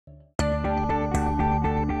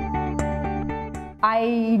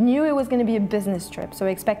I knew it was going to be a business trip, so I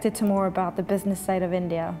expected to more about the business side of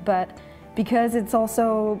India, but because it's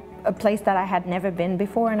also a place that I had never been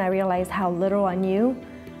before and I realized how little I knew,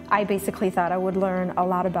 I basically thought I would learn a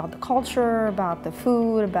lot about the culture, about the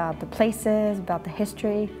food, about the places, about the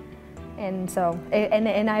history. And so,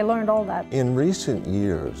 and I learned all that. In recent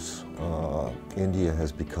years, India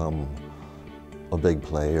has become a big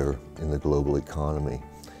player in the global economy.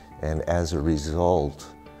 And as a result,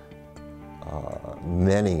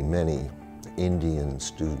 many Indian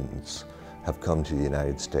students have come to the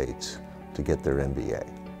United States to get their MBA.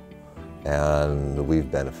 And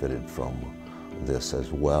we've benefited from this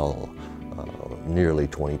as well. Nearly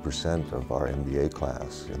 20% of our MBA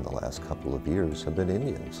class in the last couple of years have been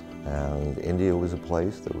Indians. And India was a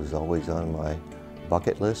place that was always on my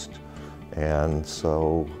bucket list. And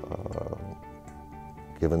so,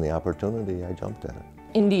 given the opportunity, I jumped at it.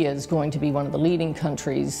 India is going to be one of the leading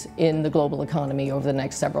countries in the global economy over the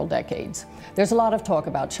next several decades. There's a lot of talk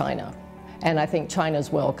about China, and I think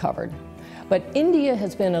China's well covered. But India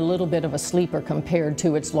has been a little bit of a sleeper compared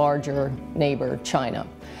to its larger neighbor, China.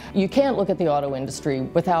 You can't look at the auto industry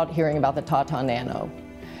without hearing about the Tata Nano.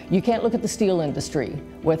 You can't look at the steel industry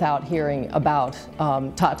without hearing about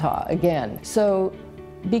Tata again. So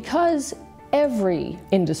because every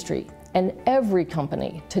industry and every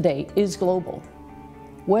company today is global,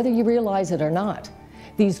 whether you realize it or not,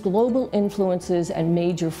 these global influences and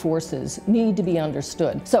major forces need to be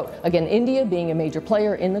understood. So again, India being a major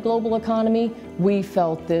player in the global economy, we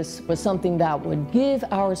felt this was something that would give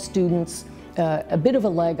our students a bit of a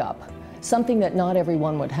leg up, something that not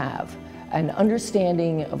everyone would have, an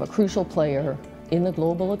understanding of a crucial player in the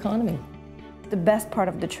global economy. The best part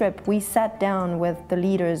of the trip, we sat down with the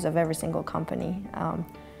leaders of every single company.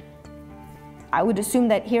 I would assume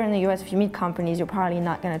that here in the US, if you meet companies, you're probably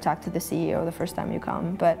not going to talk to the CEO the first time you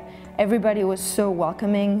come, but everybody was so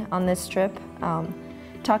welcoming on this trip.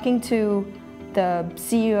 Talking to the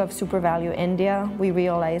CEO of SuperValu India, we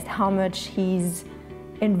realized how much he's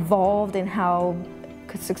involved in how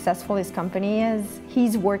successful his company is.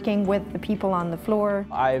 He's working with the people on the floor.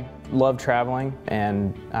 I love traveling,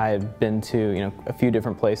 and I've been to a few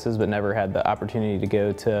different places, but never had the opportunity to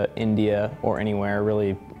go to India or anywhere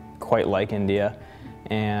really quite like India,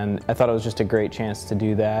 and I thought it was just a great chance to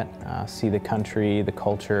do that, see the country, the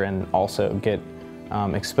culture, and also get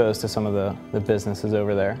exposed to some of the businesses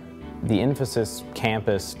over there. The Infosys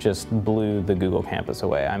campus just blew the Google campus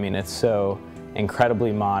away. I mean, it's so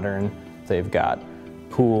incredibly modern. They've got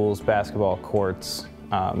pools, basketball courts,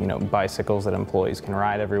 bicycles that employees can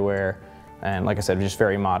ride everywhere, and like I said, just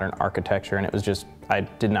very modern architecture, and it was just, I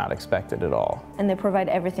did not expect it at all. And they provide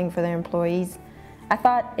everything for their employees. I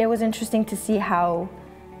thought it was interesting to see how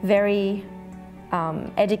very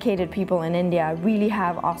educated people in India really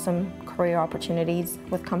have awesome career opportunities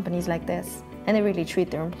with companies like this. And they really treat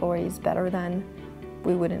their employees better than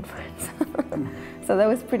we would in France. So that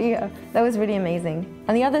was really amazing.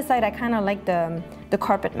 On the other side, I kind of liked the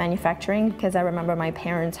carpet manufacturing, because I remember my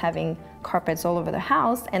parents having carpets all over the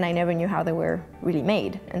house and I never knew how they were really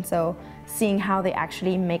made. And so seeing how they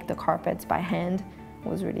actually make the carpets by hand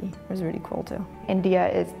was really cool too. India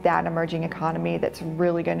is that emerging economy that's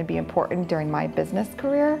really going to be important during my business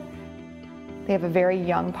career. They have a very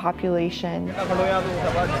young population.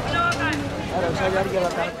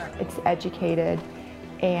 It's educated,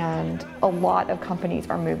 and a lot of companies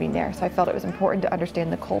are moving there. So I felt it was important to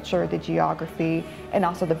understand the culture, the geography, and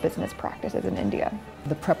also the business practices in India.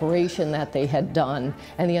 The preparation that they had done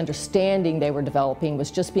and the understanding they were developing was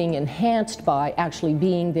just being enhanced by actually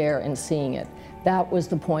being there and seeing it. That was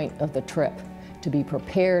the point of the trip, to be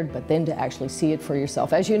prepared, but then to actually see it for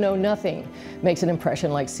yourself. As you know, nothing makes an impression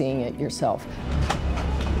like seeing it yourself.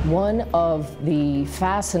 One of the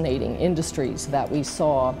fascinating industries that we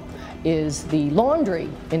saw is the laundry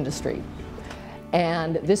industry.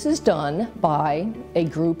 And this is done by a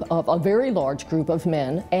very large group of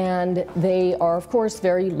men, and they are of course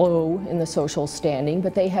very low in the social standing,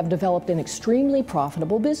 but they have developed an extremely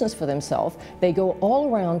profitable business for themselves. They go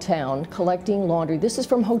all around town collecting laundry. This is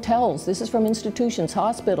from hotels, this is from institutions,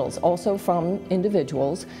 hospitals, also from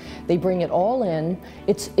individuals. They bring it all in.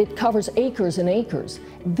 It covers acres and acres.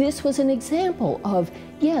 This was an example of,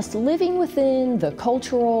 yes, living within the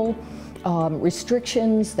cultural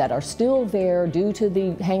restrictions that are still there due to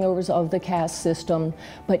the hangovers of the caste system,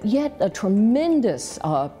 but yet a tremendous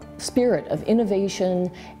spirit of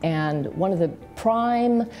innovation. And one of the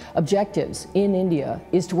prime objectives in India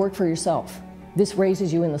is to work for yourself. This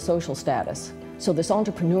raises you in the social status. So this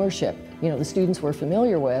entrepreneurship the students were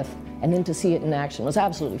familiar with, and then to see it in action was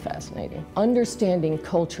absolutely fascinating. Understanding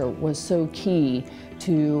culture was so key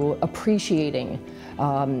to appreciating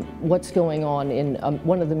what's going on in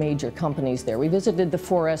one of the major companies there. We visited the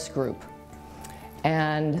 4S Group,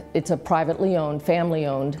 and it's a privately owned,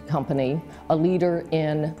 family-owned company, a leader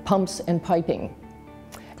in pumps and piping.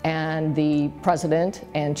 And the president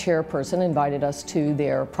and chairperson invited us to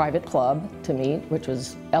their private club to meet, which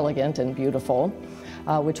was elegant and beautiful,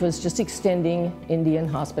 which was just extending Indian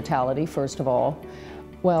hospitality, first of all.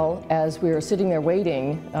 Well, as we were sitting there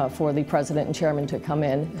waiting for the president and chairman to come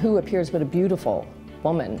in, who appears but a beautiful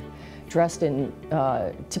woman, dressed in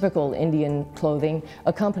typical Indian clothing,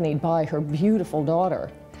 accompanied by her beautiful daughter.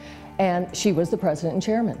 And she was the president and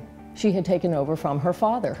chairman. She had taken over from her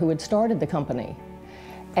father, who had started the company.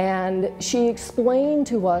 And she explained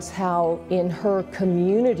to us how in her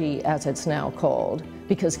community, as it's now called,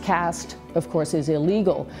 because caste, of course, is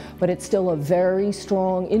illegal, but it's still a very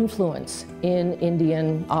strong influence in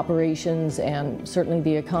Indian operations and certainly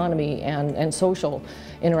the economy and social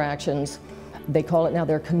interactions. They call it now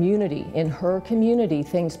their community. In her community,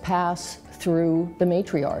 things pass through the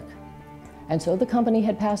matriarch. And so the company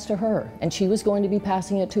had passed to her, and she was going to be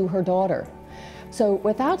passing it to her daughter. So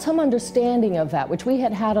without some understanding of that, which we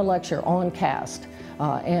had had a lecture on caste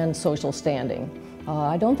and social standing,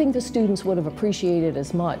 I don't think the students would have appreciated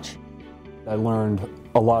as much. I learned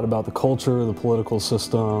a lot about the culture, the political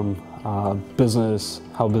system, business,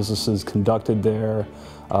 how business is conducted there,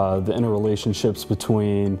 the interrelationships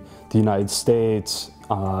between the United States,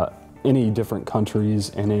 any different countries,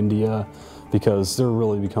 and India, because they're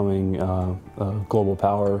really becoming a global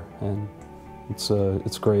power, and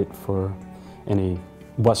it's great for any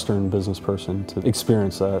Western business person to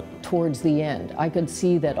experience that. Towards the end, I could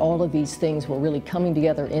see that all of these things were really coming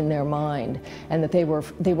together in their mind, and that they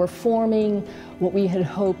were forming what we had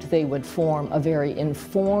hoped they would form, a very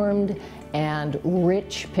informed and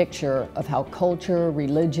rich picture of how culture,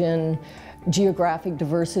 religion, geographic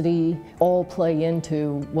diversity all play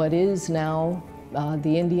into what is now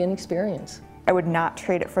the Indian experience. I would not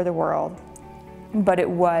trade it for the world, but it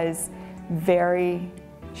was very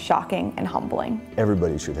shocking and humbling.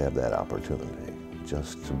 Everybody should have that opportunity,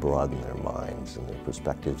 just to broaden their minds and their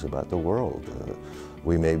perspectives about the world.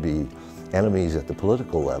 We may be enemies at the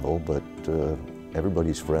political level, but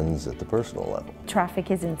everybody's friends at the personal level. Traffic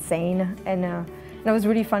is insane, and it was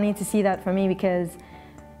really funny to see that for me, because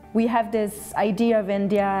we have this idea of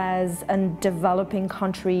India as a developing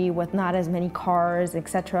country with not as many cars,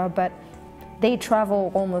 etc., but they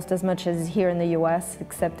travel almost as much as here in the US,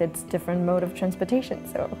 except it's different mode of transportation.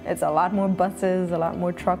 So it's a lot more buses, a lot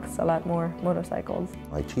more trucks, a lot more motorcycles.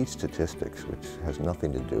 I teach statistics, which has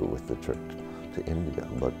nothing to do with the trip to India,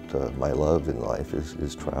 but my love in life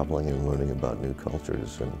is traveling and learning about new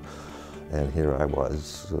cultures. And here I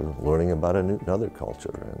was learning about another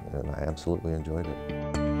culture, and I absolutely enjoyed it.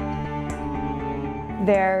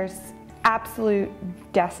 There's absolute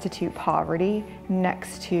destitute poverty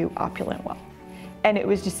next to opulent wealth. And it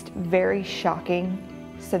was just very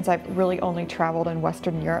shocking, since I've really only traveled in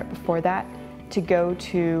Western Europe before that, to go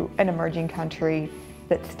to an emerging country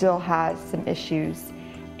that still has some issues.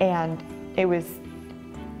 And it was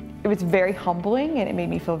very humbling, and it made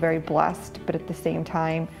me feel very blessed, but at the same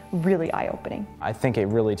time, really eye-opening. I think it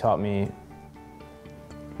really taught me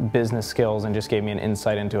business skills and just gave me an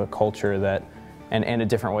insight into a culture that and a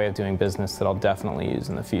different way of doing business that I'll definitely use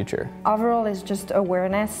in the future. Overall, it's just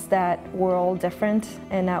awareness that we're all different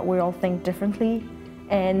and that we all think differently,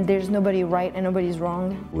 and there's nobody right and nobody's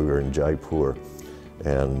wrong. We were in Jaipur,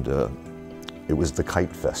 and it was the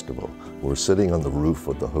kite festival. We're sitting on the roof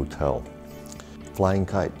of the hotel, flying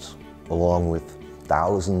kites, along with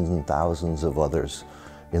thousands and thousands of others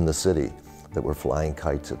in the city that were flying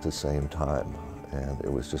kites at the same time. And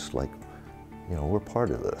it was just like, we're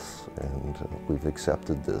part of this, and we've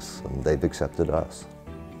accepted this, and they've accepted us.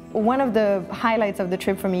 One of the highlights of the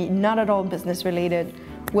trip for me, not at all business related,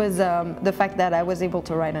 was the fact that I was able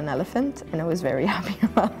to ride an elephant, and I was very happy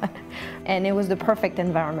about that. And it was the perfect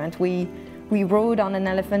environment. We rode on an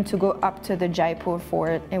elephant to go up to the Jaipur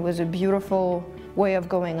fort. It was a beautiful way of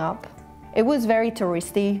going up. It was very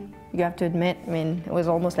touristy, you have to admit. I mean, it was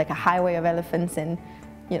almost like a highway of elephants and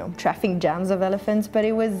traffic jams of elephants, but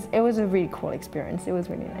it was a really cool experience. It was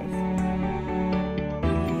really nice.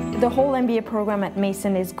 The whole MBA program at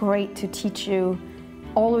Mason is great to teach you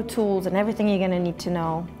all the tools and everything you're going to need to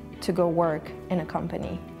know to go work in a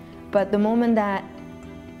company. But the moment that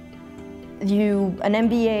if an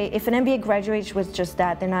MBA graduate was just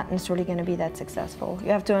that, they're not necessarily going to be that successful.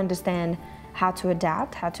 You have to understand how to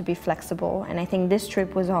adapt, how to be flexible, and I think this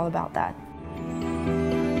trip was all about that.